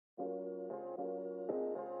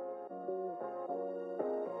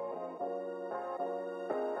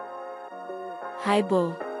Hi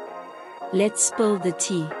Bo. Let's spill the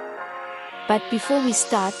tea. But before we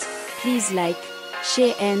start, please like,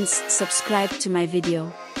 share and subscribe to my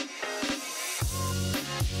video.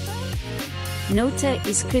 Nota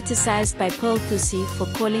is criticized by Pearl Thusi for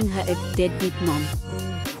calling her a deadbeat mom.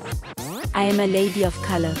 I am a lady of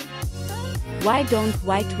color. Why don't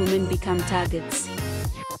white women become targets?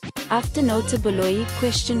 After Nota Baloyi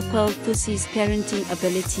questioned Pearl Thusi's parenting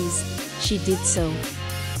abilities, she did so.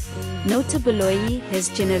 Nota Baloyi has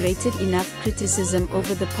generated enough criticism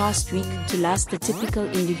over the past week to last the typical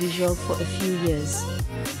individual for a few years.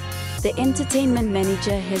 The entertainment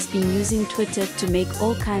manager has been using Twitter to make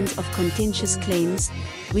all kinds of contentious claims,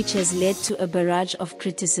 which has led to a barrage of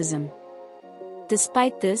criticism.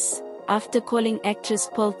 Despite this, after calling actress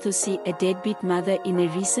Pearl Thusi a deadbeat mother in a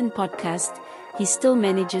recent podcast, he still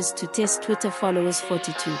manages to test Twitter followers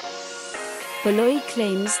 42. Baloyi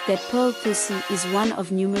claims that Pearl Thusi is one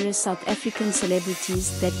of numerous South African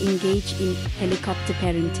celebrities that engage in helicopter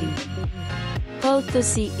parenting. Pearl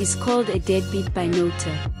Thusi is called a deadbeat by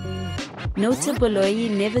Nota. Nota Baloyi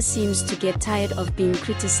never seems to get tired of being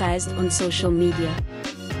criticized on social media.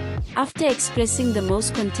 After expressing the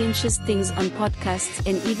most contentious things on podcasts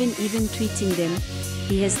and even tweeting them,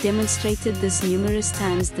 he has demonstrated this numerous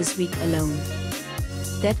times this week alone.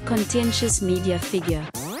 That contentious media figure.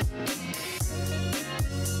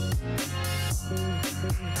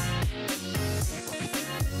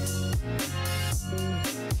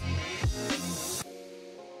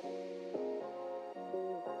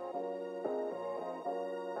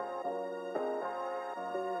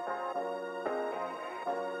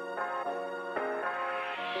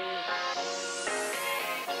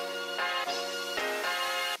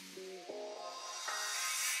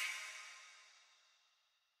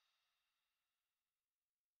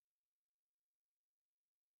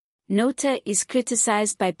 Nota is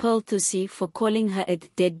criticized by Pearl Thusi for calling her a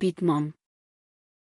deadbeat mom.